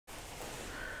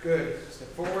Good. Step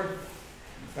forward.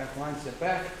 Back line, step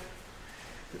back.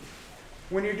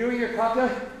 When you're doing your kata,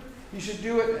 you should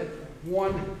do it at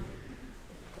one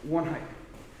height.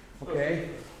 Okay?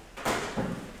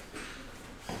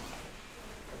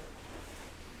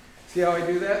 See how I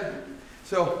do that?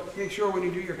 So make sure when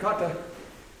you do your kata,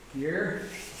 here,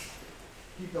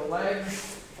 keep the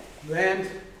legs bent,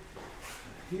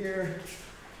 here,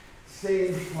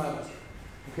 same level.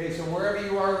 Okay, so wherever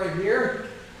you are right here,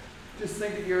 just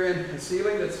think that you're in a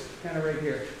ceiling that's kind of right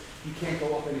here. You can't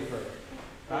go up any further.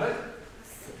 Got it?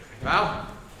 Wow.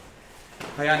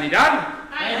 Hayan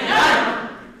Nidan.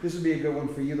 This would be a good one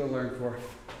for you to learn for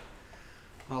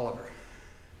Oliver.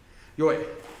 Yoi.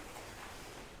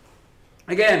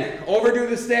 Again, overdo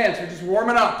the stance. We're just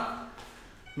warming up.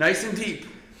 Nice and deep.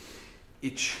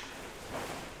 Ich.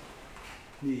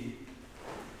 Ni.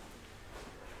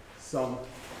 Sum.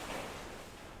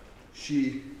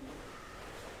 Shi.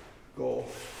 Go.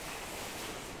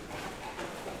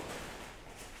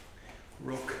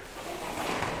 Rook.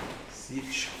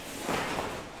 Sich.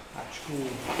 Hachku.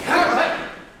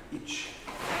 Ich.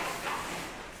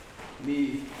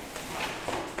 Ni.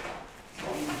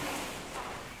 Sum.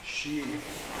 Shi.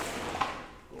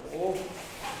 Go.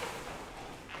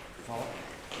 Fall.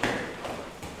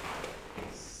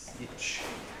 Sich.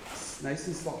 Nice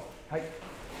and slow. Hi.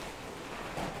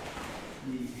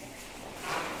 Ni.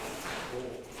 Go.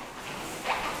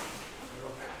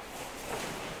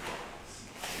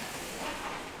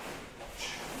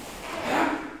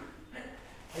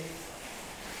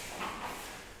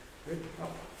 Good.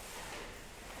 Up.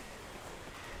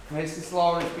 Nice and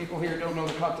slow. There's people here who don't know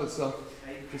the kata, so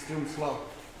just do them slow.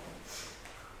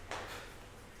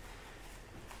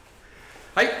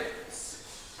 Hi.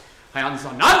 Hayan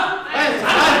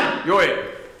Sanan. Yoi.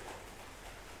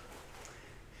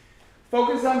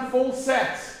 Focus on full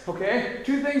sets. Okay?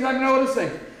 Two things I'm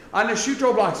noticing. On the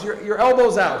shuto blocks, your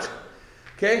elbow's out.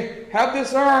 Okay? Have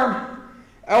this arm,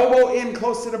 elbow in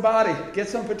close to the body. Get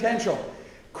some potential.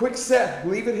 Quick set.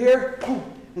 Leave it here, boom,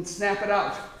 and snap it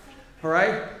out. All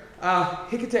right?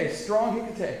 Hikite, strong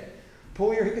hikite.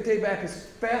 Pull your hikite back as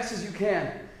fast as you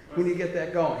can when you get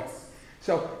that going.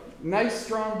 So, nice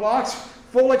strong blocks,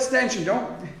 full extension.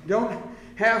 Don't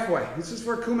halfway. This is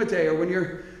for kumite or when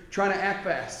you're trying to act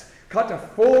fast. Kata,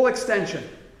 full extension.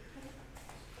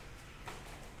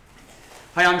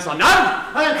 Hayan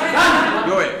Sanan. Hayan Sanan.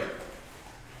 Yoi.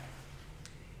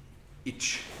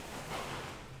 Ich.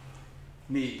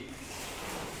 Ni.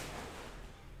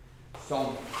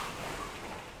 Song.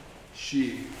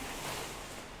 Shi.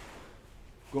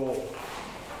 Go.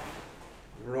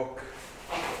 Rock.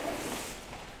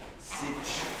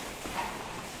 Sich.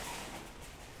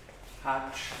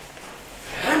 Hatch.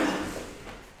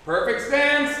 Perfect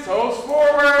stance. Toes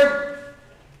forward.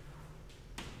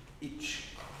 Ich.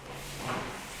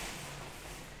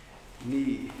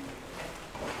 Ni.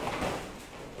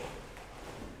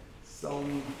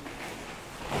 Song.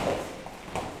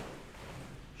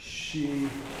 Shi.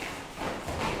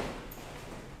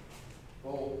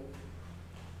 Go.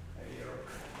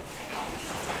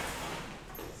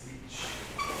 Sich.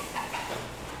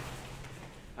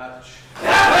 Hatch.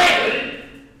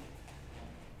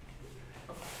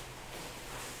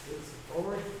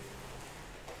 Forward.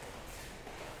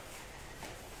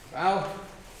 Bow.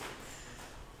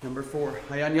 Number 4.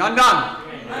 Hayan Yandan.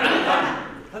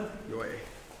 Yoi.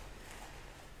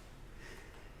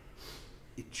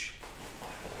 Ich.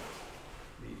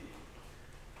 Ni.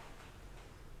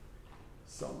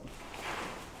 Sum.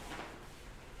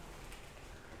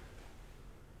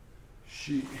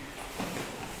 Shi.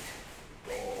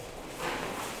 Go.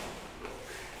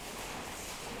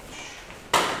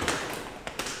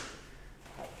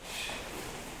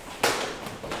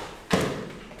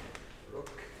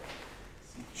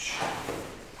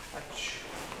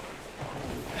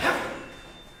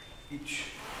 Each.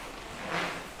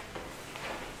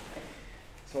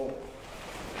 So.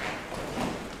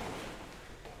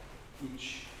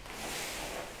 Each.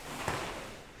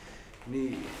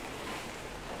 Knee.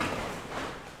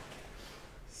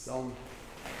 Some.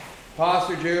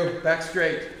 Posture, Jew. Back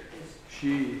straight.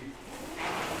 She.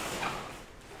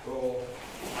 Go.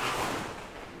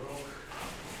 Rock.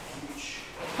 Each.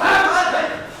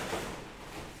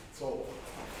 So.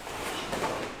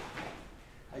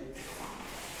 Height.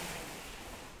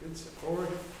 Good. Step forward.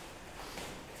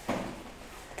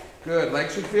 Good.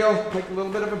 Legs should feel like a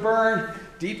little bit of a burn.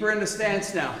 Deeper into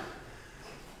stance now.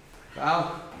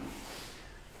 Bow.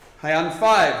 Hayan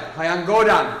 5. Hayan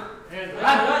Godan.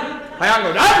 Hayan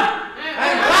Godan.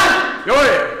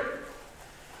 Yoi.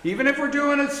 Even if we're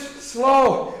doing it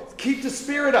slow, keep the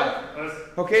spirit up.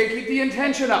 Okay? Keep the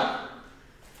intention up.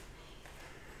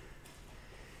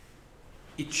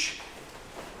 Ich.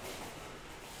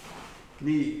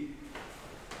 Ni.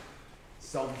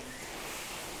 Son.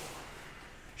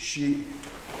 Shi.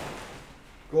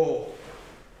 Go.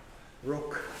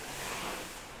 Rok.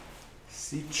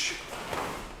 Sich.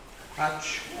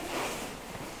 Hach.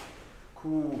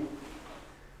 Ku.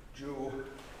 Ju.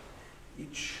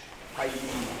 Ich. Hai.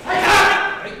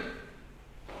 Hai.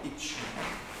 Ich.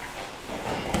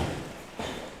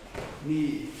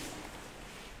 Ni.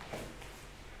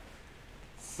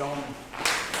 Son.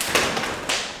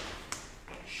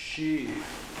 Shi.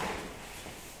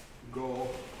 Go.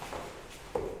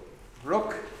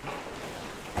 Rok.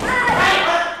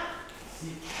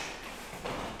 Sich.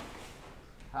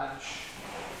 Hach.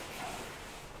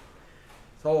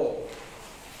 So.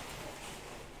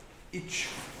 Ich.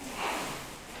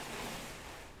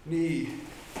 Ni.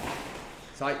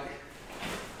 Sai.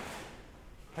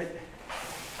 Hai.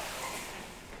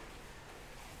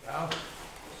 Now.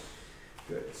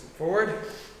 Good. Sit forward.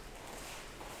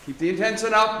 Keep the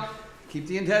intensity up. Keep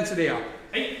the intensity up.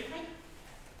 Hey.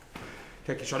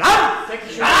 Take your shot out. Take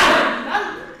your shot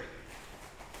out.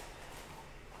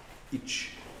 Ich.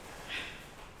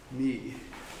 Ni.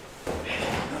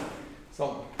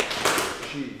 Son.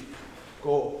 Shi.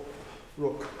 Go.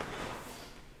 Rok.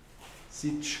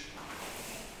 Sich.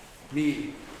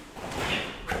 Ni.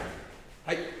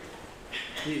 Hai.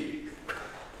 Ni.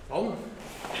 Son.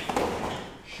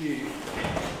 Shi.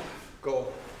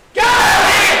 Go.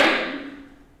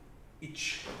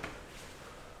 Ich.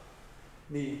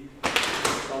 Ni.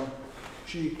 Son.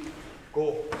 Shi.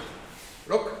 Go.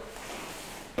 Rok.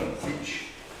 Sich.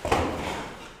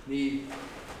 Ni.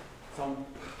 Son.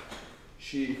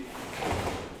 Shi.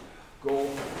 Go.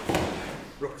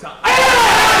 Rok. Sa.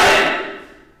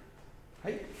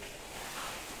 Hey.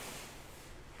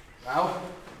 Now.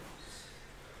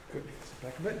 Good. Sit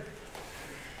back a bit.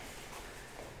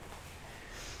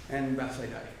 And basai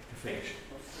dai to finish.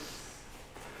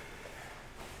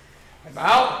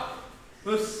 Bow.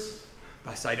 Bus.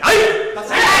 Basai dai.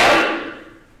 Basai dai.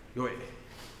 Good.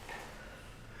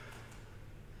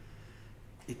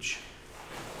 Ich.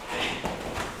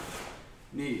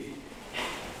 Ni.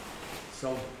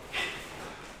 Son.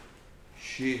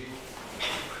 Shi.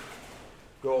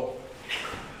 Go.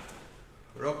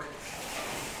 Rok.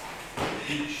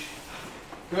 Ich.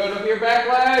 Good. Look at your back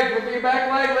leg. Look at your back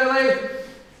leg, Lily.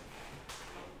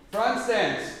 Front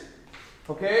stance.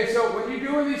 Okay, so when you're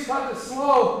doing these cuts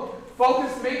slow,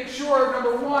 focus, make sure,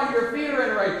 number one, your feet are in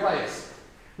the right place.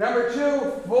 Number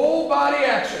two, full body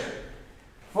action.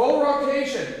 Full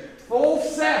rotation. Full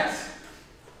set.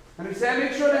 Understand?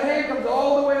 Make sure the hand comes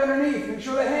all the way underneath. Make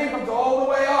sure the hand comes all the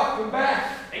way up and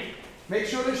back. Make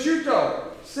sure the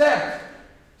shuto. Set.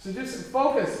 So just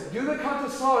focus. Do the kata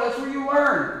slow. That's where you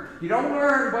learn. You don't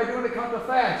learn by doing the kata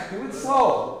fast. Do it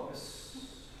slow.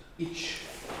 Ich.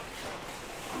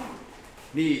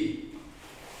 Ni.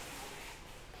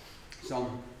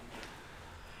 Son.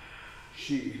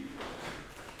 Shi.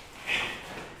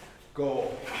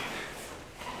 Go.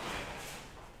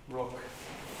 Rok.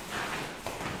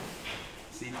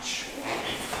 Sich.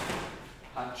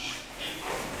 Hach.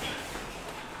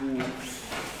 Ku.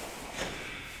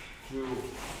 Ju.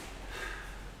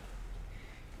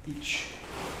 Ich.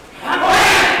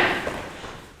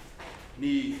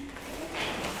 Ni.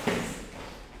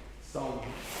 Son.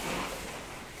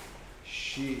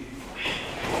 Shi.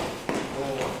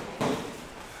 Go.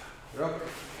 Rok.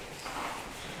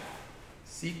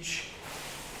 Sich.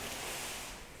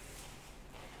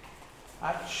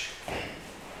 Hach.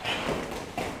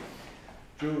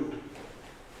 Ju.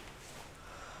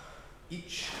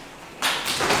 Ich.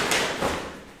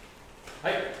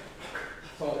 Hai.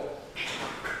 So.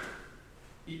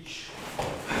 Ich.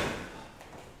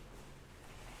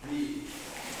 Ni.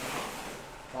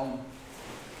 Son.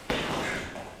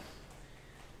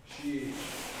 Shi.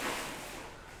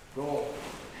 Go.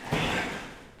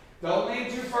 Don't lean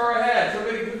too far ahead.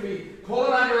 Somebody could be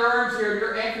pulling on your arms here.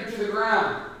 You're anchored to the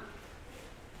ground.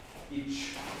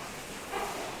 Ich.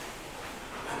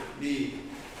 Ni.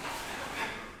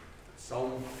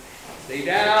 Son. Stay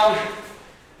down.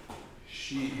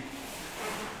 Shi.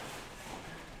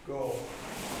 Go.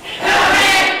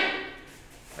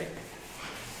 Right.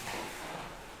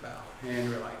 Bow. And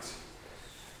relax.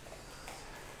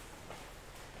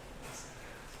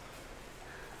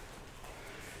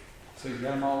 So you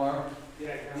got them all, Laura?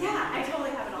 Yeah, I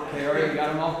totally have it all. Okay, all right, you got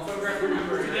them all? Photograph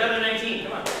number. The other 19,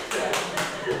 come on.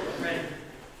 Ready.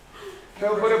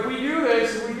 So, but if we do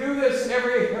this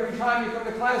every time you come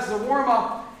to class as a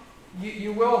warm-up,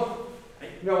 you will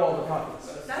know all the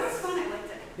cuts. That was fun, I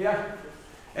liked it. Yeah.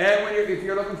 And when if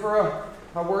you're looking for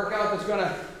a workout that's going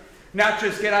to Not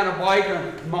just get on a bike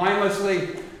and mindlessly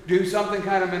do something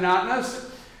kind of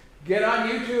monotonous. Get on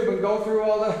YouTube and go through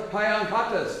all the Heian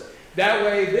katas. That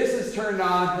way this is turned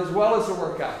on as well as the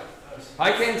workout.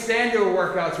 I can't stand doing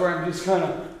workouts where I'm just kind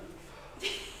of,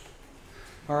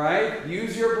 all right?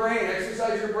 Use your brain,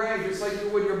 exercise your brain just like you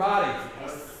would your body.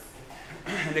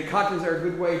 And the katas are a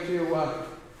good way to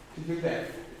do that.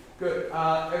 Good.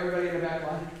 Everybody in the back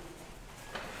line.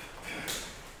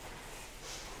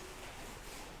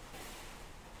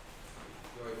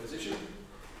 Right position.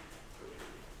 Good.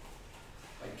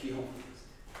 Like keyhole.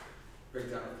 Break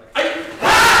down like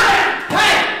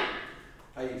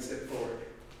I step forward.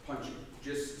 Punching.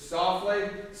 Just softly,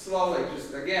 slowly.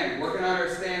 Just again, working on our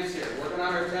stance here. Working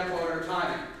on our tempo and our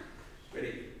timing.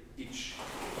 Ready. Each.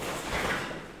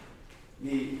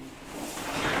 Knee.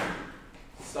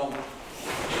 Stomach.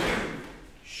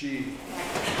 Shi.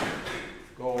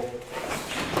 Go.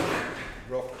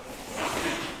 Rock.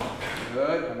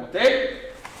 Good. One more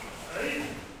take.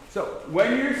 So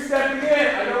when you're stepping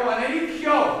in, I don't want any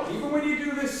kyo. Even when you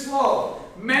do this slow.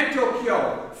 Mental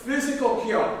kyo. Physical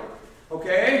kyo.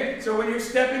 Okay? So when you're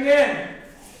stepping in,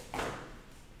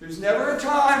 there's never a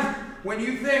time when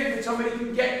you think that somebody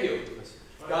can get you.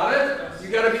 Got it? You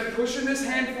got to be pushing this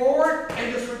hand forward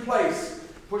and just replace.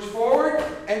 Push forward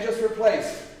and just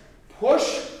replace.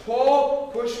 Push,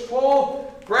 pull,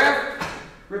 grab,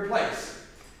 replace.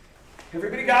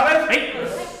 Everybody got it?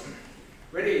 Yes.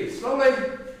 Ready? Slowly.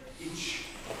 Each.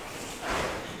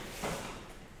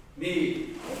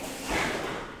 Knee.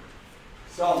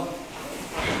 Some.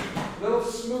 A little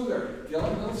smoother. Feel a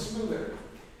little smoother.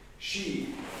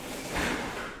 Shi.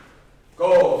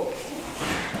 Go.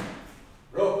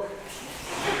 Rook.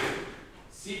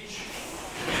 Sich.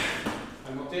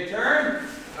 Mote turn.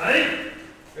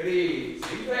 Ready.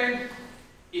 Same thing.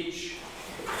 Ich.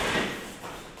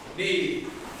 Knee.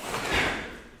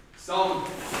 Some.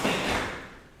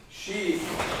 Shi.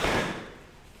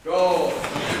 Go.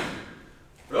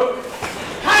 Rook.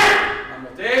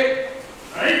 Mote.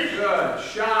 Good.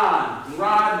 Shihan.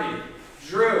 Rodney.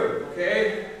 Drew.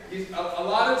 Okay? A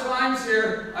lot of times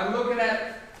here, I'm looking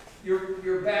at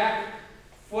your back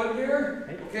foot here.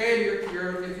 Okay? If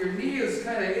your knee is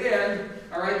kind of in,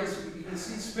 all right, you can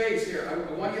see space here.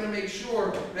 I want you to make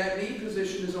sure that knee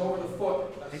position is over the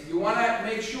foot. You want to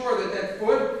make sure that that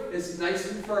foot is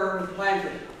nice and firm and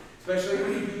planted, especially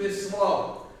when you do this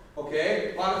slow.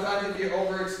 Okay? A lot of times if you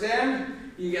overextend,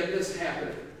 you get this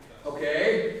happening.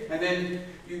 Okay? And then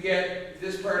you get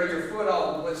this part of your foot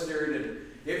all blistered. And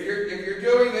if you're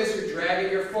doing this, you're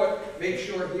dragging your foot. Make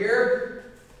sure here,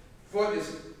 foot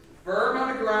is firm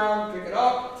on the ground. Pick it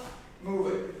up,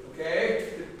 move it.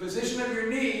 Okay? The position of your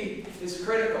knee is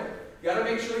critical. You got to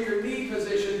make sure your knee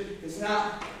position is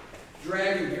not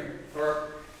dragging here or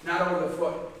not over the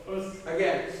foot.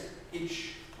 Again,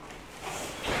 each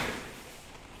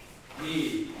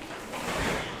knee.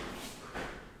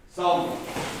 Some.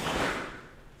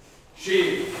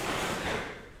 Shi.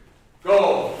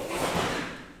 Go.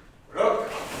 Rook.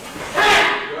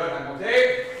 Good. I'm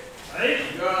okay.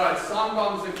 Good.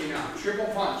 Sanbam Zuki now. Triple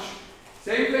punch.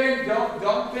 Same thing.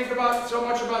 Don't think about so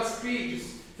much about speed.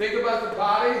 Just think about the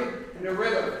body and the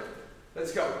rhythm.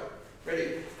 Let's go.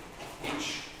 Ready.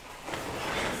 Each.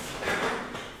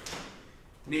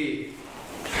 Knee.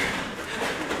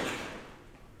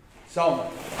 Some.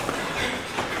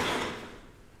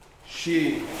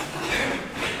 Shi.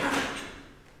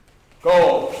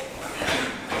 Go.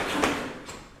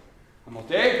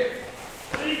 Amote.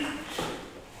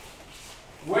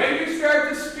 When you start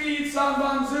to speed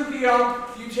Sanban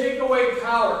Zukio, you take away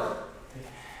power.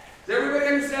 Does everybody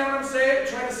understand what I'm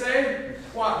trying to say?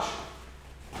 Watch.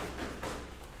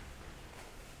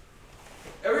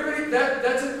 Everybody,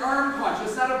 that's an arm punch.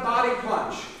 It's not a body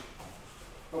punch.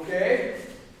 Okay?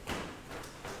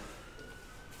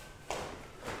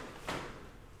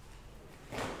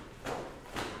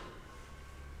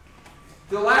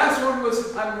 The last one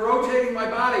was I'm rotating my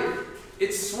body.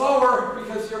 It's slower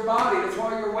because your body, that's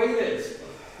why your weight is.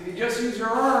 If you just use your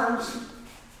arms,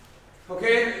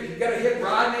 okay, you gotta hit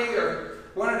Rodney or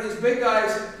one of these big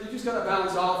guys, you're just gonna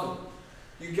bounce off them.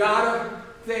 You gotta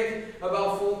think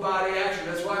about full body action.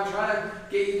 That's why I'm trying to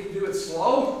get you to do it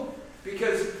slow,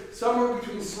 because somewhere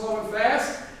between slow and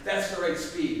fast, that's the right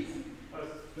speed.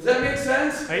 Does that make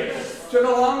sense? Yes. Took a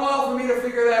long while for me to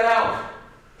figure that out.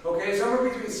 Okay, somewhere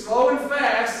between slow and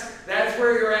fast, that's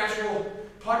where your actual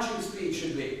punching speed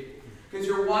should be. Because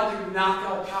you're wanting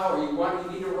knockout power.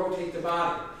 You need to rotate the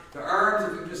body. The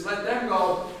arms, if you just let them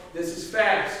go, this is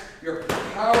fast. Your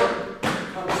power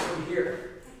comes from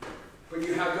here. But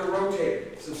you have to rotate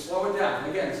it. So slow it down.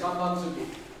 Again, Sanban Zuki.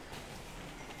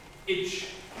 Ich.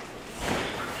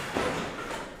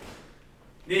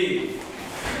 knee,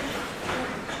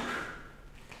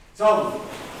 some,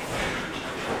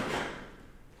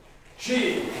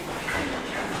 shi,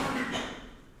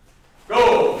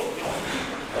 go.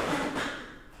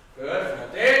 Good.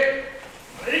 Rotate.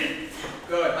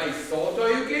 Good. Nice. Soto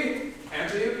yuki.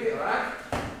 Enter yuki. All right.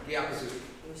 Gyakusu.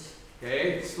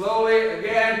 Okay. Slowly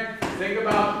again. Think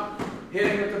about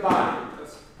hitting with the body.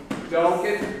 Don't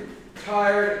get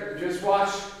tired. Just watch.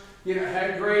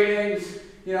 Head gratings.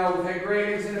 We've had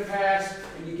gratings in the past,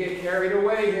 and you get carried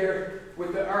away here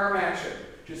with the arm action.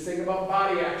 Just think about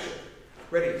body action.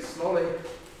 Ready? Slowly.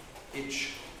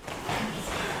 Ich.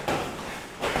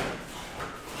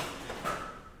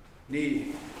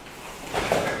 Knee.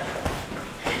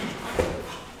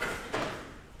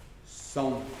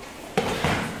 Son.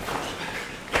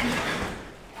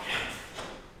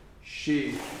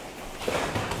 Shi.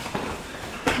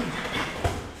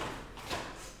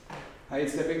 Height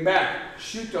stepping back.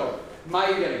 Shuto.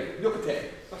 Maigeri. Yokute.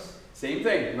 Same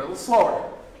thing, a little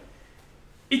slower.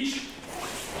 Ich.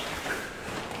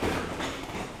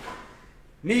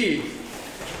 Knee.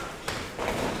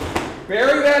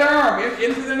 Bury that arm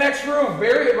into the next room.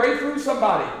 Bury it right through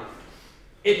somebody.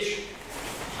 Ich.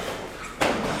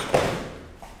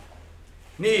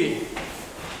 Knee.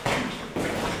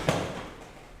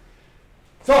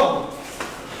 So.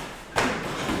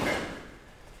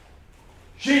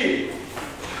 Shi.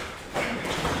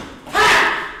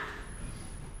 Ha!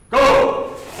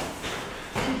 Go.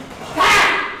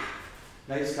 Ha!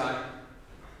 Nice time.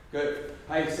 Good.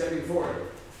 Height stepping forward.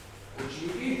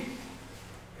 Uchi.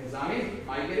 Kazami,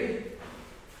 Maigeri,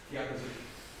 Gyakusu.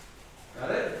 Got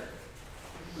it?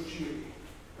 Uchi.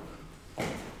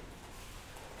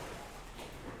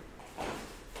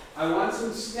 I want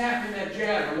some snap in that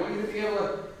jab. I want you to be able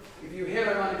to, if you hit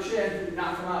him on the chin,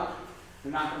 knock him out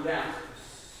and knock him down.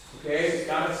 Okay?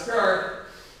 Gotta start.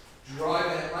 Drive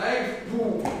that leg.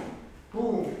 Boom.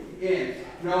 Boom. In.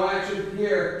 No action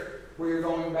here where you're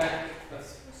going back.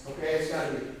 Okay? It's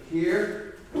gotta be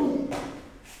here. Boom.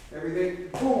 Everything,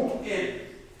 boom, in.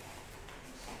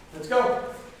 Let's go.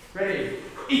 Ready.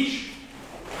 Each.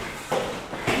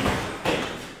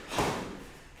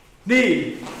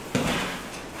 Knee.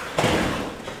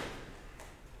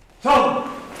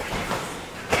 Thumb.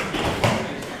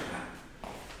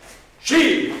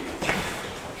 Shi.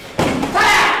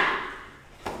 Ha!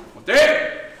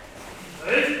 There.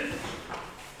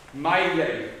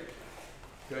 Maigeri.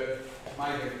 Good.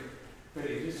 Maigeri.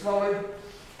 Ready. Just slowly.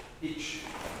 Each.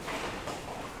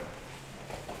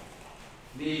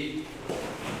 Knee.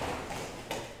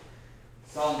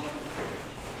 Some.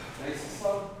 Nice and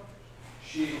slow.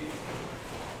 Shi.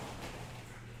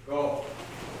 Go.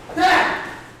 Attack!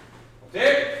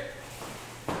 Take.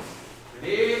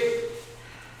 Ready.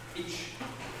 Each.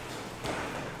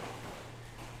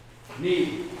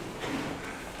 Knee.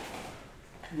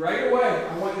 Right away,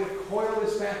 I want you to coil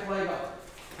this back leg up.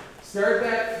 Start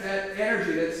that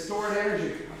energy, that stored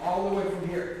energy, all the way from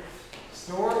here.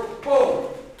 Store it, boom.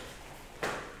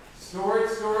 Store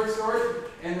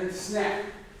it, and then snap.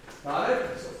 Got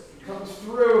it? So it comes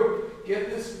through, get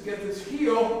this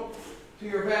heel to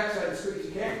your backside as quick as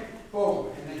you can.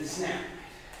 Boom, and then snap.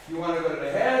 If you want to go to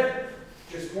the head,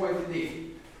 just point the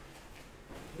knee.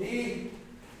 Knee,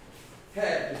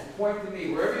 head, just point the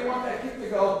knee. Wherever you want that kick to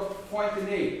go, point the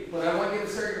knee. But I want you to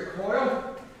start your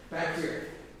coil back here.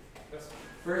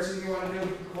 First thing you want to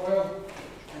do, coil,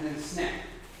 and then snap.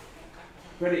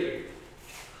 Ready.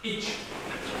 Each.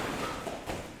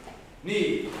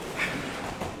 Knee.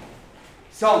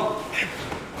 Some.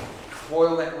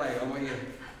 Coil that leg. I want you to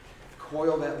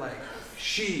coil that leg.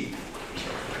 Shi.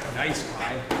 Nice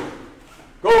guy.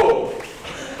 Go.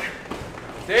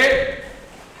 Take.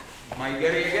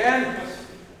 Maigeri again.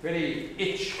 Ready.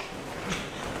 Ich.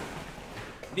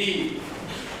 Knee.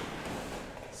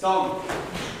 Some.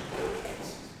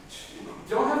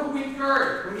 Don't have a weak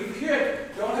guard. When you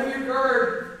kick, don't have your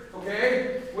guard,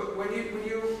 okay? When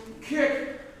you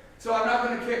kick, so I'm not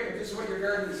going to kick, but this is what your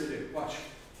guard needs to do. Watch.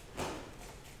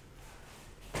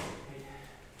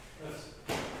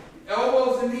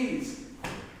 Elbows and knees.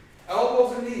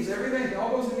 Elbows and knees. Everything,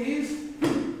 elbows and knees.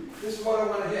 This is what I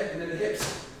want to hit, and then the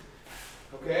hips.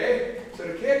 Okay? So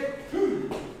to kick,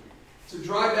 so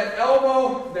drive that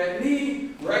elbow, that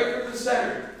knee, right through the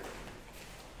center.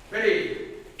 Ready?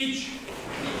 Each.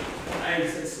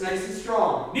 Nice, it's nice and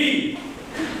strong. Knee.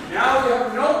 Now we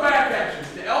have no back action.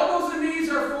 The elbows and knees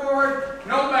are forward,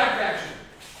 no back action.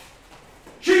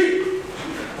 Chi.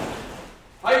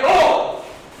 I go.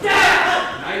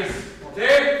 Yeah. Nice.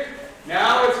 Okay.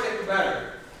 Now it's getting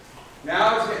better.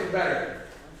 Now it's getting better.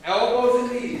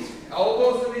 Elbows and knees.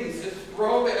 Elbows and knees. Just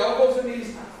throw the elbows and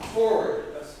knees forward.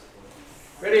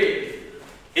 Ready?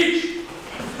 Ich.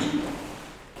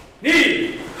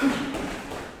 Ni.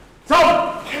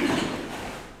 Some.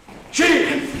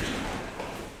 Chi.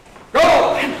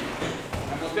 Go.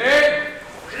 Okay.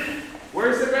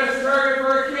 Where's the best target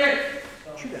for a kick?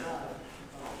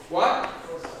 What?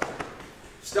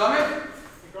 Stomach?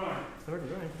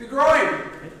 The groin.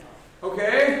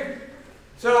 Okay.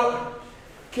 So,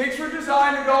 kicks were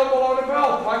designed to go below the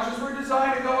belt. Punches were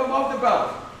designed to go above the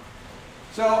belt.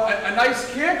 So, a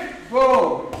nice kick,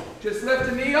 boom. Just lift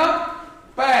the knee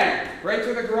up, bang, right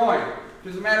to the groin.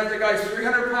 Doesn't matter if the guy's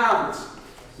 300 pounds.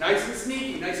 Nice and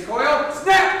sneaky, nice coil,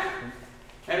 snap,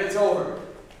 and it's over.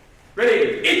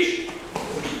 Ready, ich,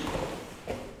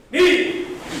 ni,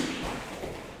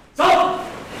 some,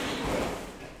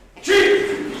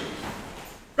 chi,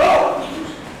 go,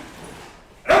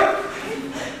 up,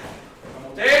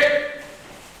 take,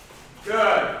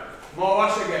 good, more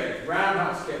wash again,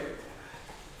 roundhouse kick.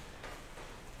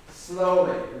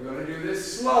 Slowly, we're going to do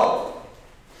this slow.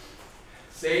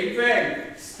 Same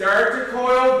thing. Start to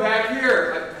coil back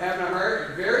here. I'm having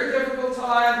a very difficult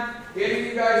time getting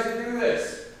you guys to do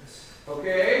this.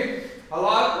 Okay? A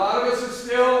lot of us are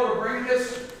still, we're bringing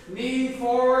this knee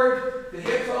forward, the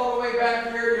hips all the way back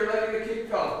here, you're letting the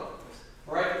kick go.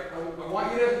 Alright? I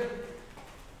want you to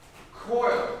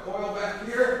coil back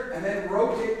here, and then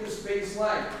rotate this base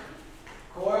leg.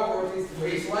 Coil, rotate the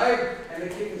base leg, and the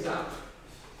kick is out.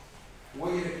 I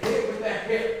want you to hit it with that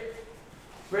hip.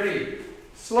 Ready?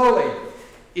 Slowly.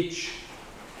 Ich.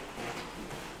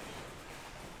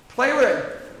 Play with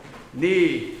it.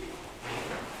 Knee.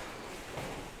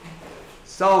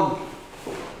 Some.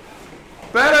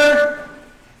 Better.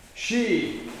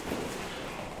 She.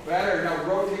 Better. Now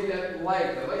rotate that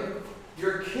leg. The leg.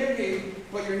 You're kicking,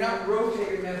 but you're not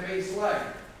rotating that base leg.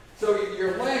 So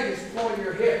your leg is pulling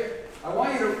your hip. I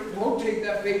want you to rotate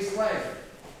that base leg.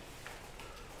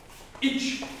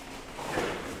 Ich.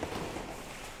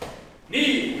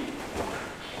 Ni.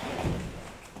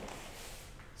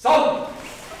 Some.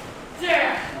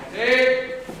 Yeah.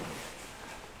 Okay.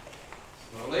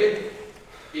 Slowly.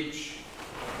 Ich.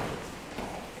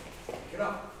 Get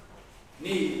up.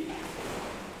 Knee.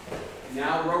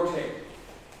 Now rotate.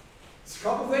 There's a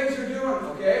couple things you're doing,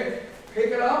 okay?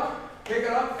 Pick it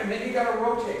up, and then you gotta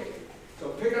rotate. So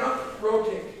pick it up,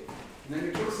 rotate. And then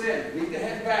it kicks in. Leave the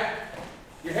head back.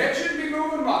 Your head shouldn't be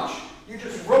moving much. You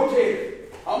just rotate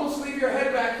it. Almost leave your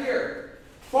head back here.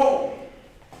 Boom.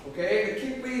 Okay, the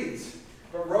kick leads.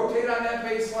 But rotate on that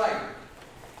base leg.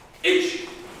 Ich.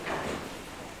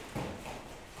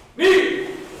 Ni.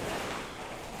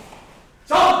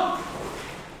 Some.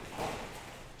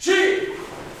 Chi.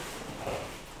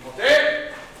 Okay.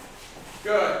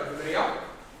 Good. Everybody up.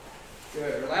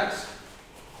 Good. Relax.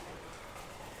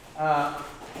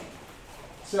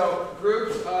 So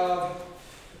groups of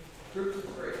 3.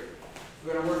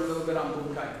 We're going to work a little bit on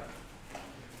Bunkai.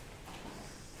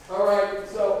 All right,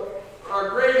 so our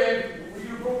grading, we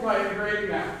do Bunkai and grading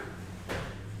now.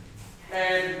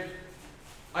 And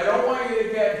I don't want you to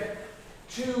get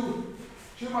too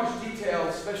much detail,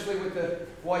 especially with the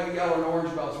white, yellow, and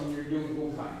orange belts when you're doing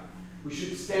Bunkai. We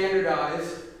should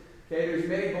standardize. Okay, there's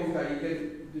many Bunkai.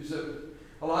 There's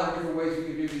a lot of different ways you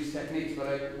can do these techniques, but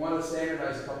I want to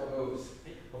standardize a couple of moves.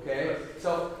 Okay,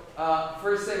 so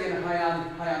first thing in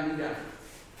Shihan knee down.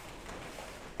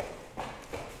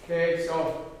 Okay,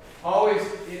 so always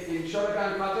in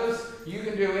Shotokan katas, you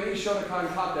can do any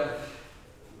Shotokan kata,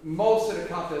 most of the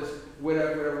katas with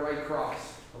a right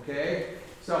cross. Okay,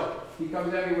 so he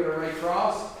comes at me with a right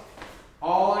cross.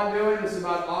 All I'm doing is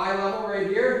about eye level right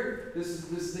here. This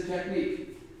is the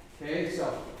technique. Okay,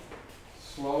 so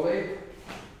slowly.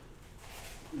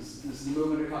 This is the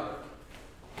movement of kata.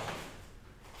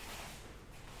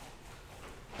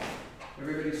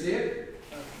 Everybody see it?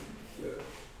 Good.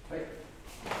 Right.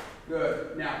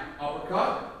 Good. Now,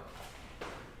 uppercut.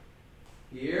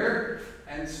 Here.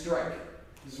 And strike.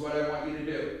 This is what I want you to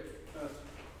do.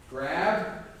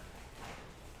 Grab.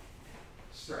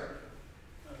 Strike.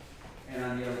 And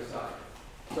on the other side.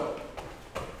 So,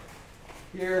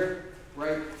 here,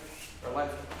 right or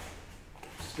left.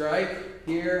 Strike.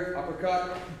 Here,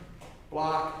 uppercut.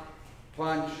 Block.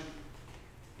 Punch.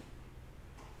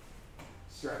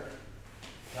 Strike.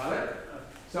 Got it?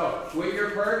 So, with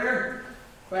your partner,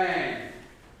 bang,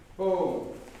 boom,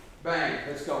 bang.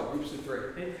 Let's go. Groups of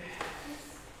 3.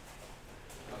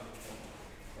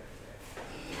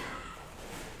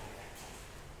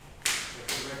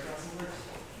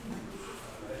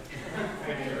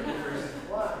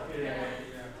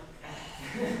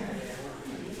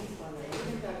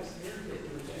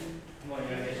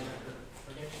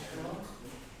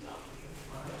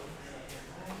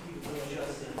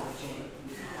 Just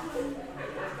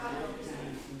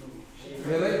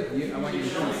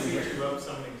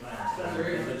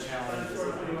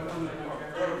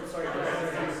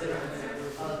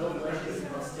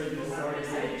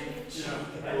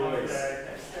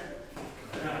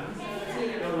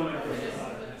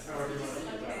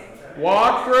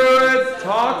Walk through it,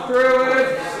 talk through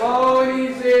it, slow and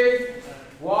easy.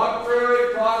 Walk through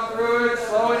it, talk through it,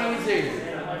 slow and easy.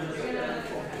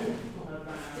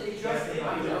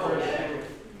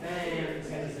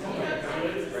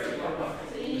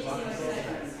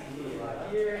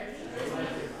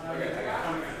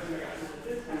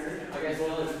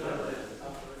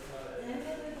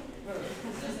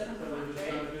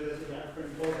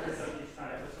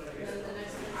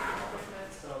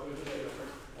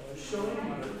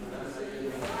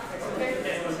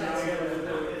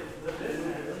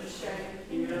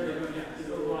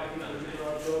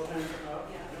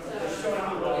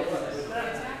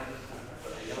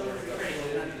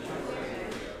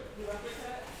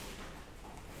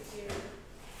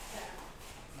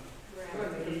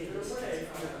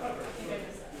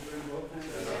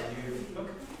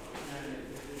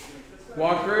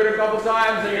 Walk through it a couple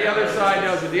times and the other side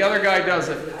does it. The other guy does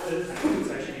it.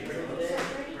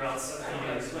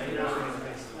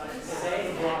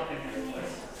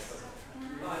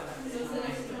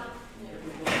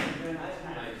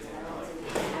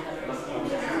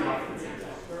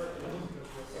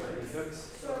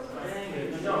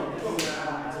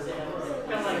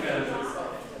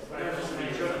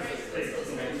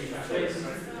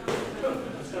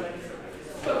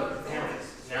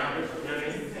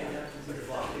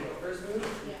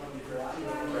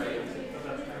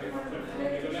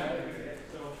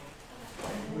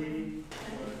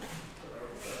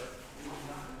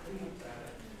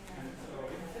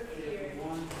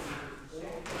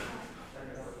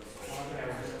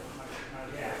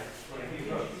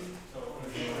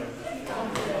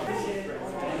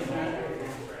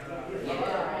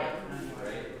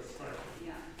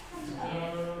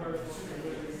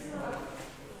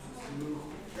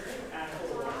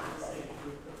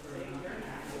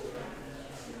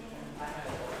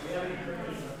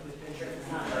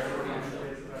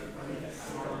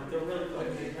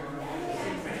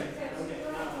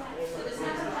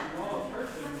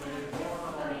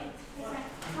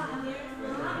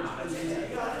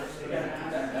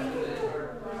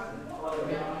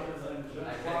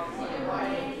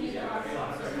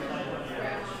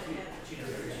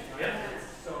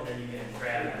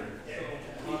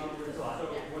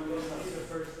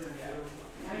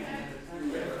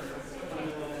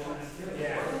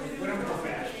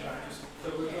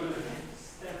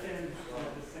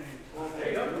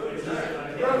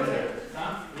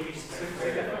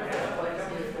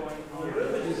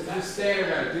 Just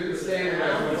standardize, do the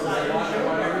standardize. I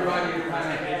want everybody to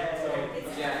kind of,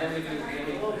 yeah, then we do,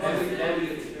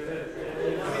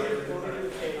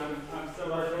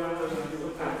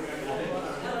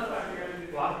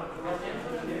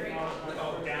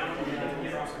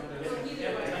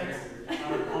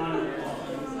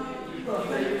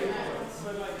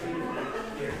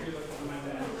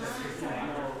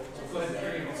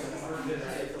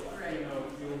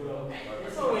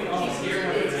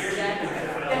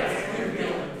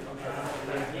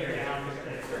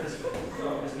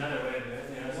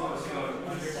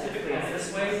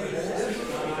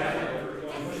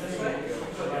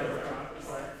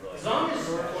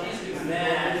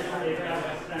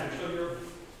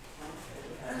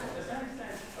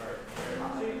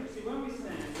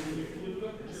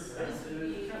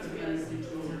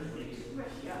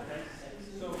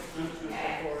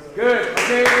 Good.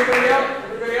 Okay, everybody up?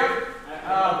 Everybody up?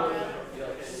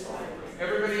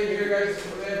 Everybody in here, guys?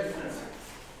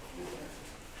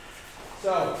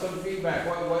 So, some feedback.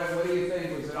 What do you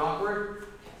think? Was it awkward?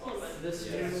 This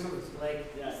is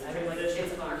like, I mean, like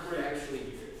it's awkward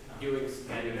actually doing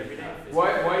standing every day.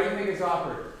 Why do you think it's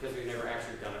awkward? Because we've never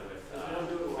actually done it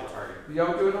with a target. You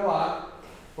don't do it a lot.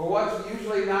 But what's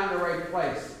usually not in the right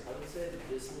place? I would say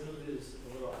this move is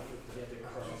a little awkward because you have to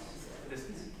cross.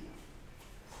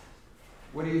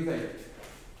 What do you think?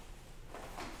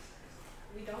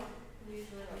 We don't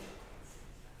usually like.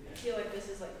 I feel like this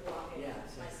is like blocking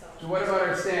myself. So what about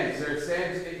our stance? Is our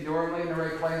stance normally in the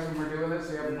right place when we're doing this?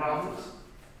 Are you having problems?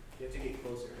 You have to get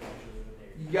closer.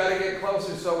 You got to get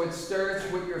closer so it starts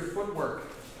with your footwork.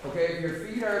 Okay, if your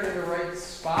feet aren't in the right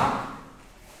spot,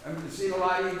 I'm seeing a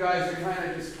lot of you guys are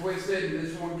kind of just twisted and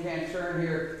this one can't turn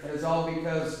here, and it's all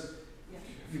because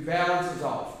your balance is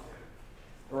off.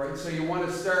 All right, so you want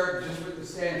to start just with the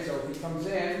stance. So if he comes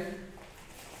in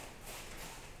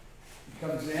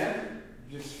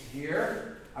just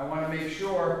here. I want to make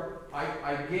sure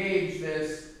I gauge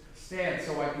this stance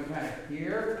so I can kind of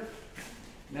here.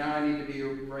 Now I need to be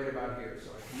right about here.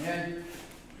 So I come in.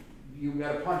 You've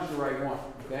got to punch the right one,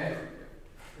 okay?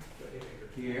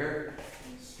 Here,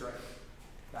 strike.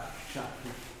 Got it, shot.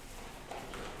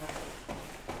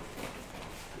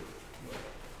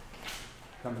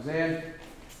 Comes in.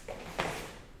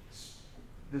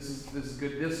 This is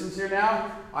good distance here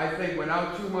now. I think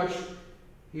without too much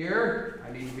here,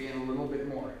 I need to be in a little bit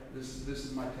more. This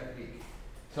is my technique.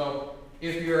 So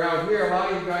if you're out here, a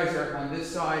lot of you guys are on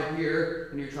this side here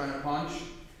and you're trying to punch.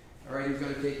 All right, he's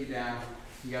going to take you down.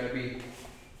 You got to be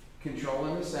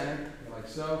controlling the center, like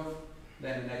so.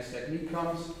 Then the next technique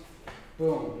comes.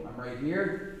 Boom, I'm right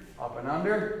here, up and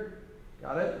under.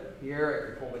 Got it? Here,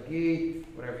 I can pull the gi,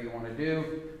 whatever you want to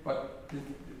do. But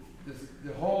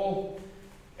the whole,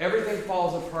 everything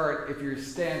falls apart if your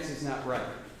stance is not right.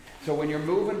 So when you're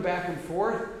moving back and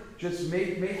forth, just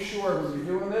make sure when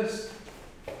you're doing this,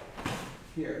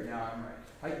 here, now I'm right.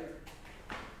 Height.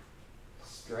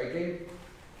 Striking.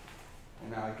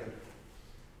 And now I can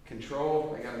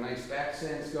control. I got a nice back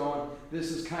stance going. This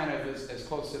is kind of as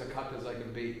close to the cut as I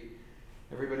can be.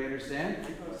 Everybody understand?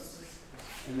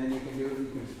 And then you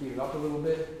can speed it up a little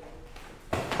bit.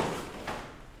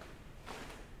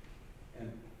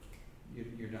 And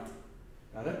you're done.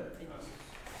 Got it?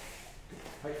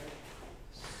 Height.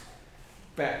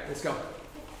 Back. Let's go.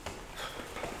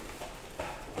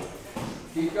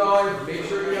 Keep going. Make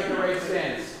sure you got the right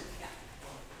stance.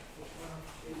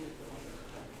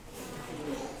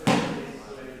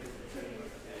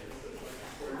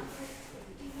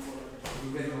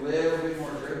 You get a little bit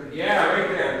more driven. Yeah, right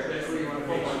there. That's where you want to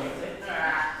be.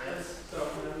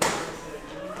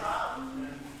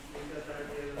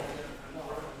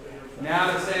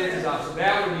 Now the stance is off. So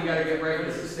that one you got to get right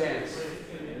with the stance.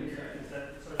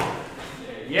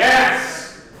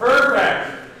 Yes!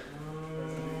 Perfect!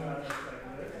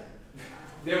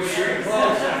 They were very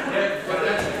close. But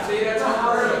that's, see, that's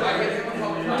unheard of. I hit him a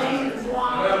couple times.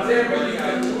 But I'm saying, but you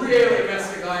can really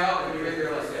mess the guy up when you're in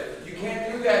there like that. You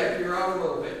can't do that if you're out a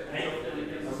little bit.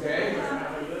 Okay?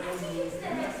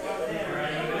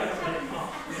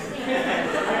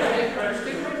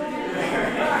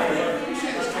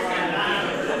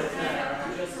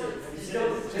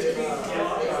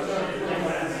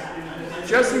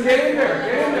 Justin, get in there.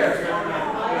 Get in there.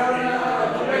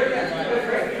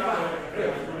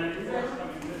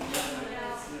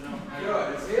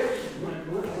 Good. See it?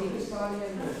 Move this body in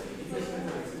there.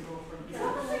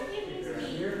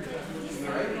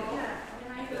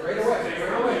 Right away.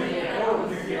 Right away.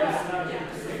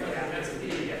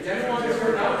 Anyone is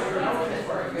hurt out. You're out this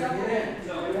part. You gotta get in.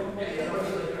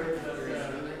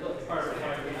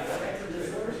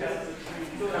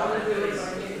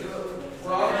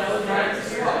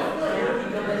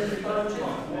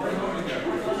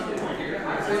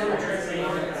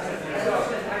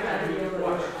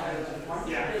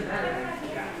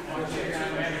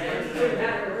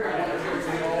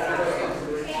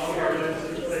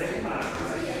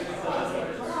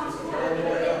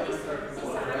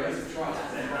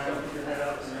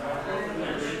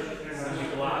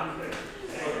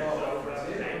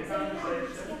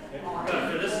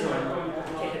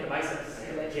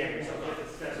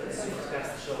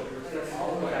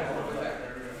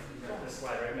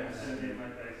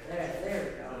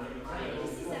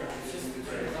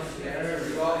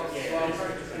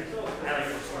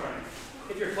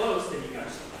 If you're close, then you got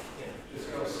to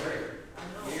Just go straight.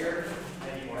 Here.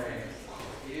 anymore.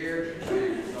 Here. That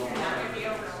might be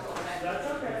over a little bit. That's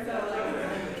okay.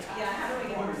 Yeah, how do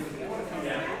we Like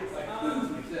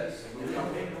this.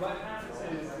 What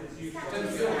happens is you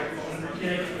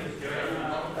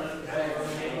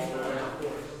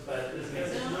But this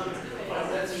makes it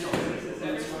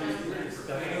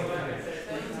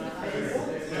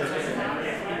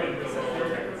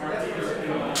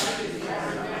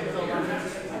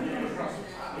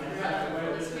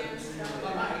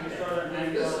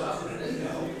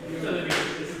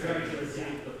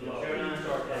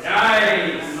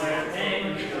Nice!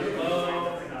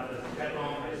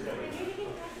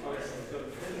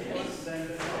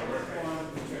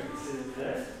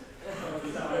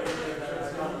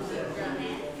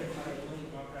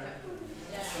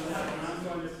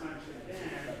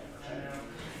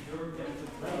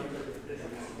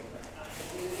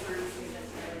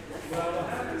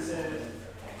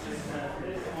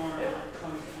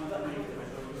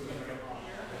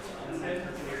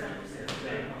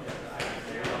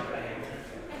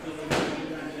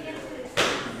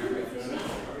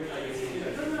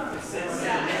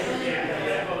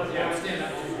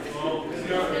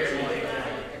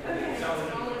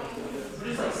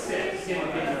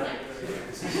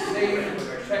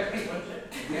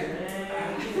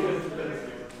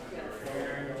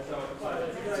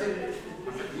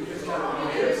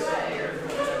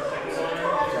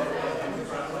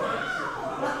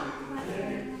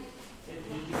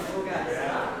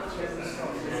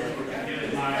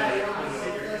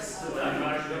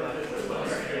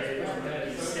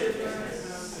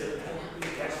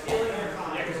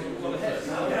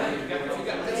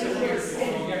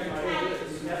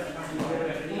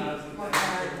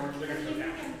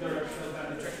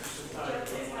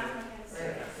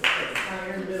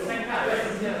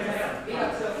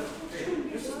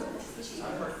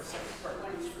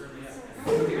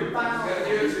 You gotta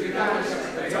do it so you got this.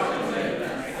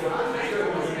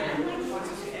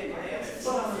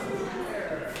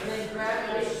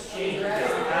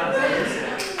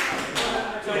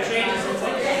 So it changes.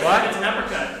 What? It's an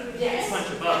uppercut. Yes. Punch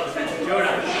above. It's a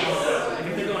Joda. And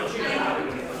if they're going shoot,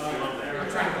 I'm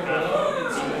trying to go low.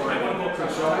 I want to go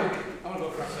across. I want to go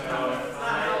across.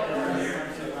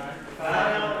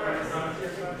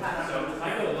 So if I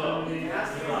go low, he's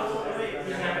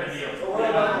not going to be able to.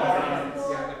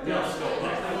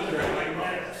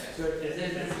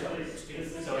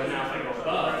 So now if I go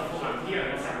above, I'm here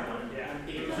on the second one.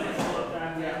 He can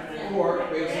pull. Or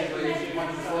basically, you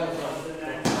punch the gloves off.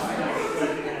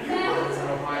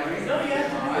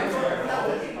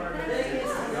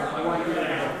 I want you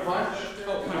to punch.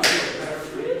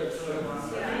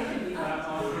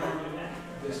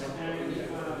 This one.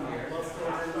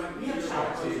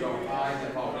 So you go high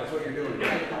and low. That's what you're doing.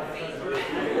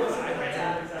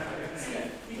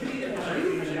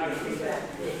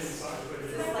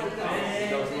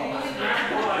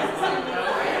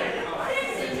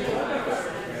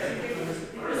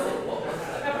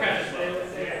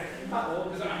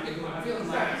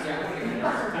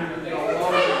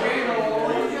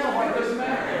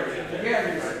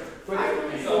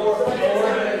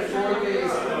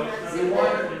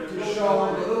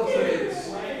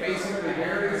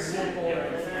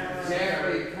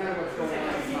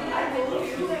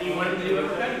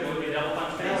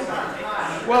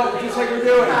 Well, just like we're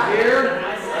doing here,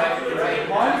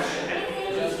 punch,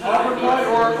 uppercut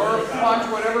or punch,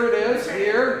 whatever it is,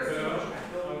 here,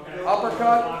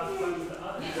 uppercut.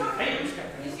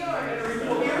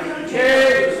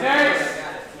 Okay, next,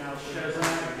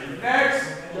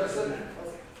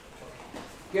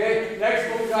 okay, next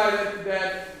bunkai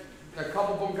that a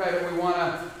couple bunkai that we want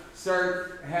to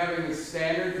start having is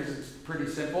standard because it's pretty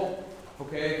simple.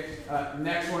 Okay,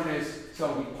 next one is,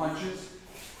 so he punches.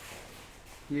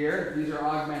 Here, these are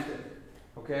augmented.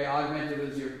 Okay, augmented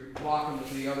is you're blocking with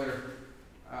the other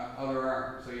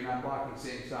arm, so you're not blocking the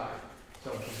same side.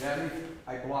 So if it's heavy,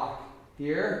 I block.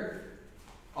 Here,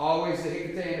 always the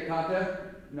hikite and the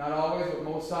kata, not always, but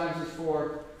most times is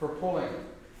for pulling.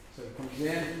 So he comes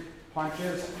in,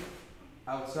 punches,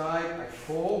 outside, I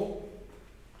pull,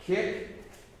 kick,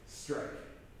 strike.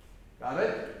 Got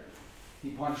it? He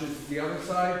punches the other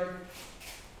side.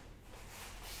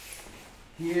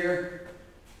 Here.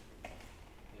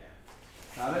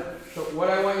 Got it? So what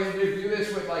I want you to do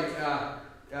this with like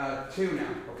two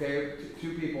now, okay?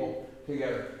 Two people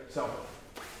together. So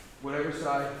whatever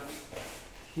side,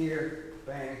 here,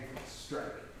 bang,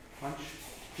 strike, punch,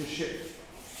 just shift.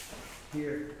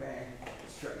 Here, bang,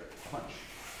 strike, punch.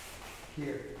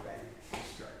 Here, bang,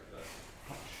 strike,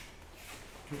 punch.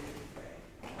 Here, bang,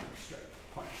 strike,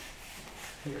 punch.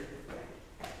 Here, bang,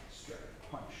 strike,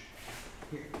 punch.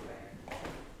 Here, bang,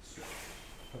 strike.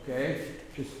 Okay?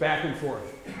 Just back and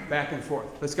forth, back and forth.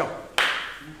 Let's go.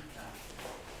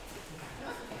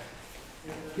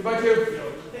 2 by 2.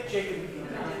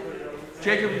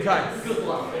 Jacob and Kai. Good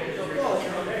luck. That's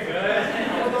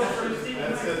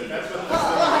it. That's what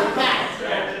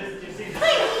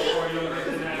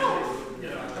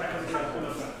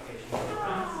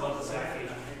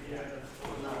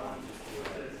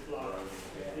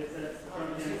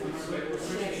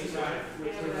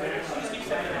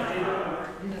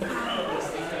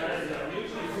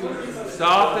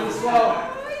soft and slow.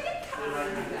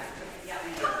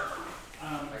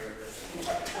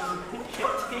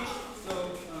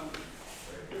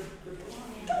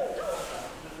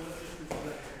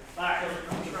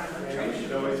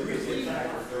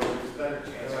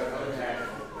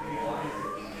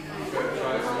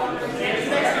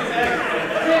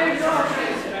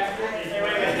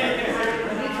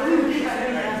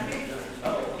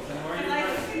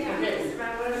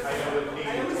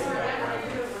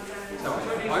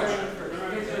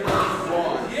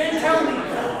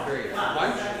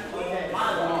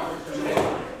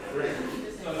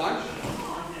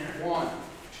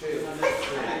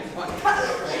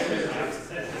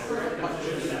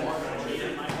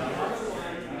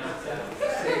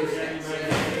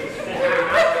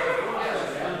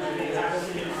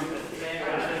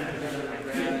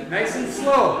 Nice and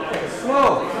slow,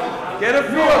 slow. Get a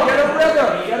feel, get a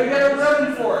rhythm. You gotta get a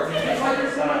rhythm for it. Just like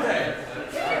your Kumite.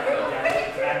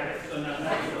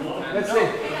 Let's see.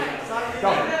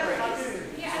 Go.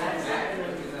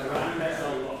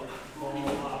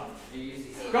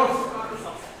 Go.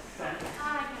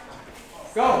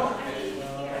 Go.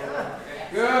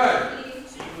 Good.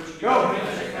 Go.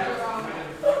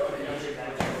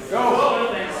 Go.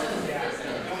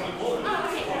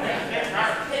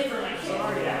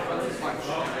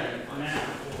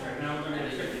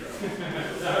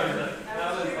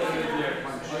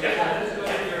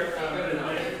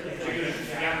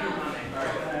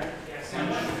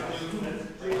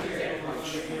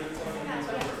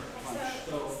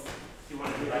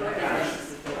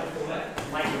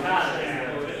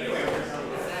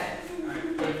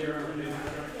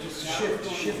 Just shift the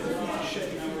feet,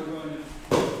 shift the feet.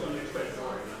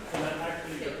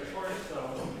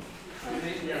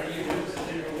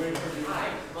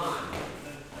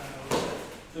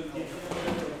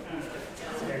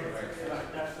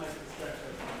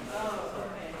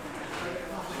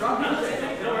 Strong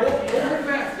Kumite. Hold it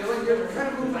back, Dylan. You're kind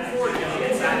of moving forward.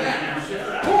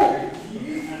 Pull.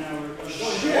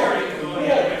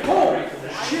 Shift. Pull.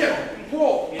 Shift.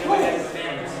 Pull.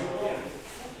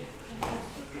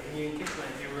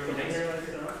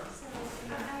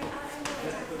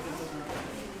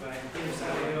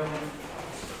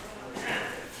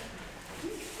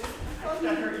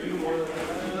 That hurt you more than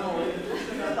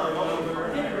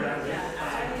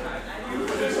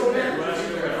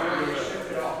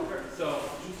So,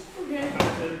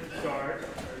 guard,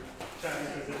 chatting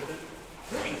position,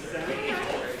 set,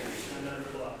 and then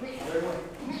block. Guard, set,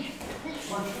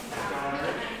 block, guard,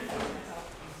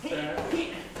 set,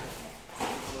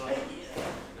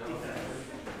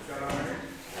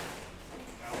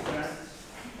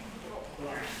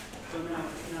 block. So now,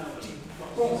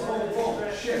 Boom.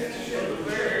 Shift.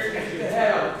 Get the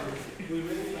head up. we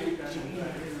really like that.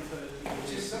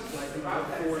 Just something like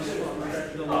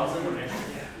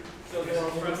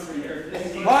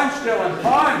punch, Dylan,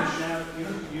 punch! Now we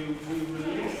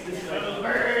release this way.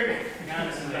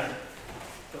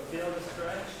 So feel the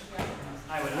stretch.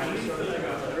 I would sort of go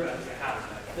for the house.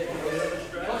 Feel the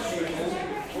stretch.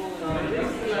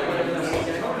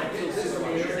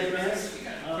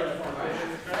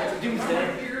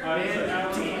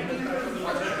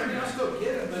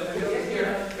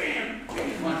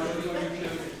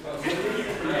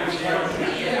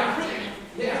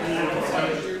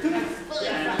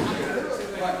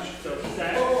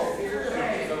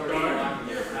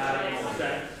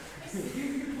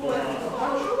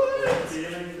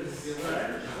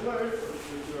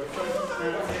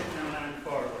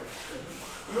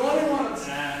 You only want to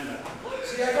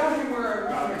see, I got him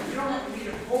where you don't need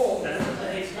to pull.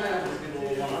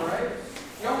 Alright?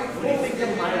 You only pull to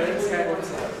get my legs head.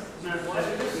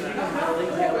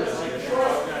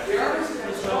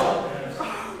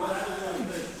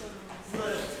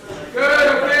 Good,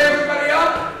 okay, everybody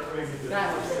up?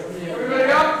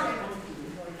 Everybody up?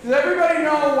 Does everybody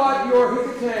know what your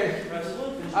hikite?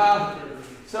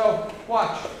 So,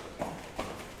 watch.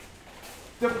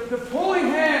 The pulling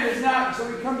hand is not, so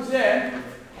he comes in,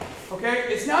 okay?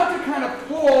 It's not to kind of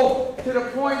pull to the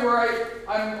point where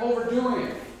I'm overdoing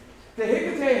it. The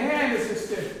hikite hand is just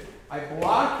to, I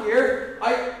block here,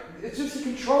 it's just to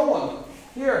control him.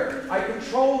 Here, I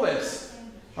control this,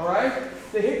 all right?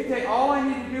 The hikite, all I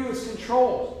need to do is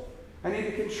control. I need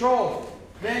to control,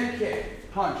 then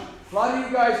kick, punch. A lot of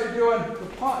you guys are doing the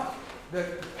punch, the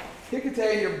hikite,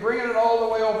 and you're bringing it all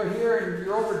the way over here and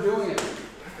you're overdoing it.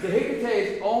 The hikite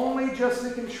is only just the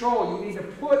control. You need to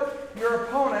put your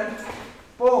opponent,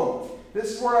 boom.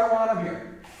 This is where I want him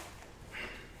here.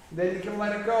 Then you can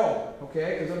let it go,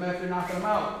 okay? Because I'm after knocking him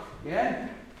out. Again,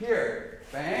 here,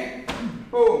 bang,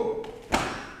 boom,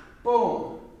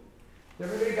 boom.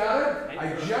 Everybody got it?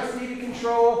 I just need to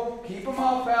control, keep him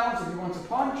off balance if he wants a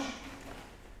punch.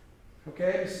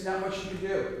 Okay, this is not what you can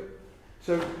do.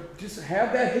 So just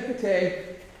have that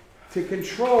hikite to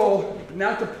control,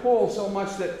 not to pull so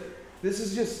much that this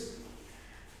is just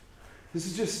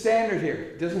standard here.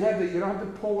 It doesn't have you don't have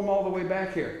to pull them all the way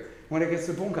back here when it gets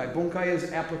to bunkai. Bunkai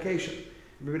is application.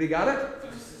 Everybody got it?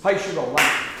 High should go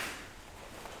left.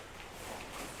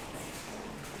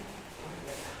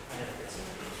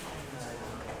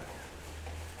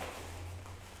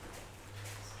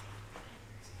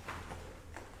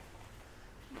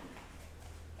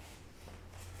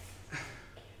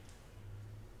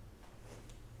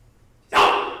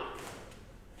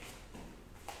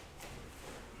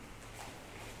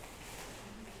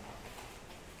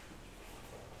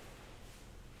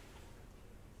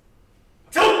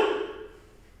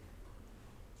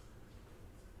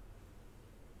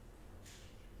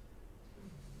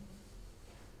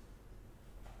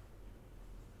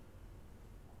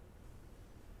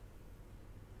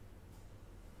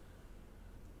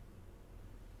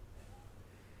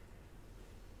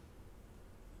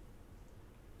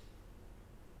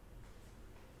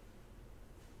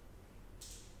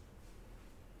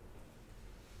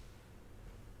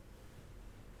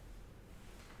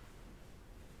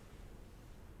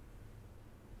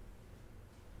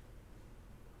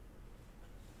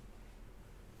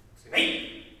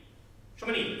 Hey!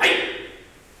 Shomani, hey!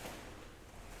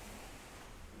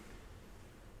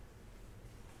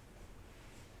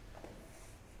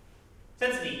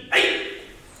 Sensei, hey!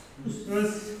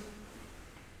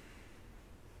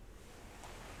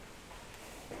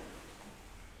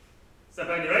 Step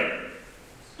back, you right?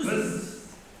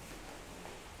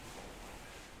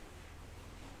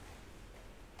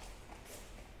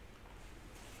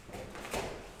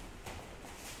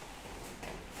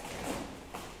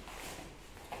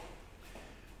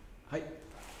 Hi.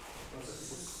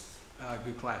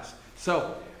 Good class.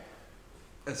 So,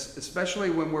 especially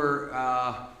when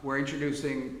we're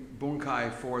introducing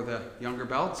bunkai for the younger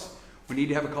belts, we need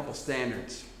to have a couple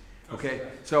standards. Okay.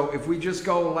 So if we just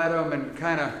go let them and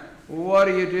kind of, what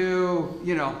do you do?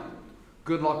 You know,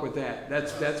 good luck with that.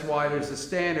 That's why there's a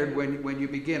standard when you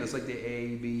begin. It's like the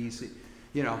A, B, C.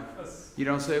 You know, you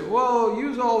don't say, well,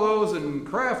 use all those and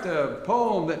craft a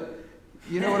poem that,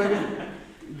 you know what I mean?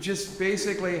 Just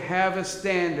basically have a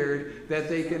standard that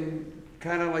they can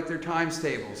kind of like their times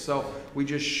tables. So we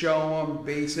just show them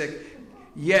basic.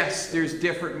 Yes, there's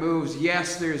different moves.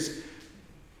 Yes, there's,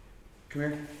 come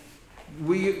here.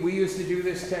 We used to do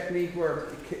this technique where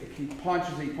he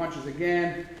punches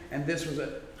again, and this was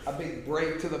a big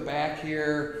break to the back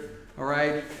here, all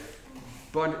right?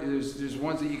 But there's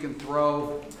ones that you can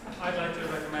throw. I'd like to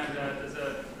recommend that there's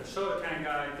a Shotokan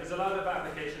guy. There's a lot of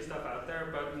application stuff out there,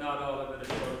 but not all of it is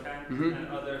Shotokan. And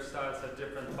other styles have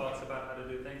different thoughts about how to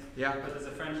do things. Yeah. But there's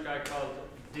a French guy called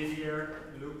Didier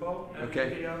Lupo,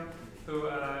 Okay. who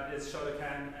is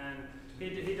Shotokan, and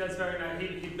he does very nice.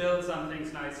 He builds on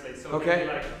things nicely. So Okay. he'll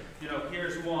be like, you know,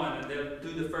 here's one, and they'll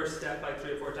do the first step like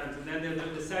 3 or 4 times, and then they'll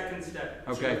do the second step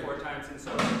 3 Okay. or 4 times, and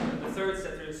so the third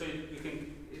step, so you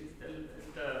can.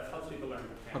 It helps people learn.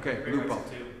 Okay, Great Lupo. choice,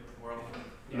 too. We're all-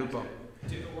 Lupo.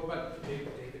 What about David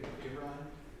Giverline?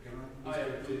 Oh,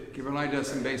 yeah. Giverline does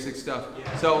some basic stuff.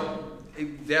 Yeah. So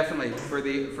definitely for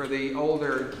the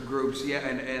older groups, yeah,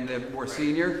 and the more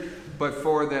senior. But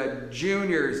for the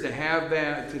juniors to have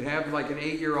like an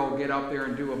 8-year-old get up there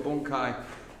and do a bunkai,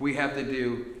 we have to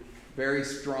do very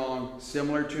strong,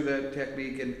 similar to the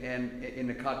technique and in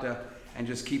the kata, and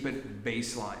just keep it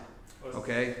baseline.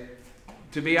 Okay.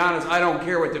 To be honest, I don't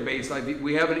care what the baseline.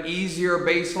 We have an easier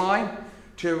baseline.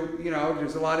 To, you know,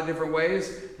 there's a lot of different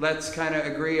ways. Let's kind of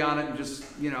agree on it and just,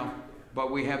 you know, but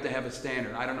we have to have a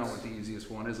standard. I don't know what the easiest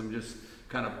one is. I'm just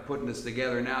kind of putting this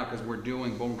together now because we're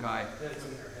doing bunkai. That's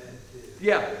in their head too.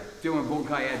 Yeah, doing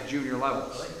bunkai at junior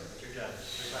levels. Good job.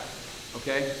 Great class.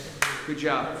 Okay? Good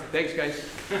job. Thanks, guys.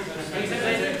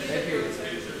 Thank you.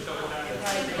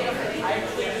 I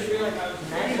actually just realized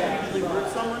Maddie usually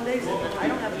works on Mondays, and I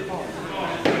don't have a phone.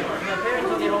 My parents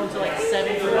don't get home until like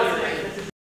 7:30.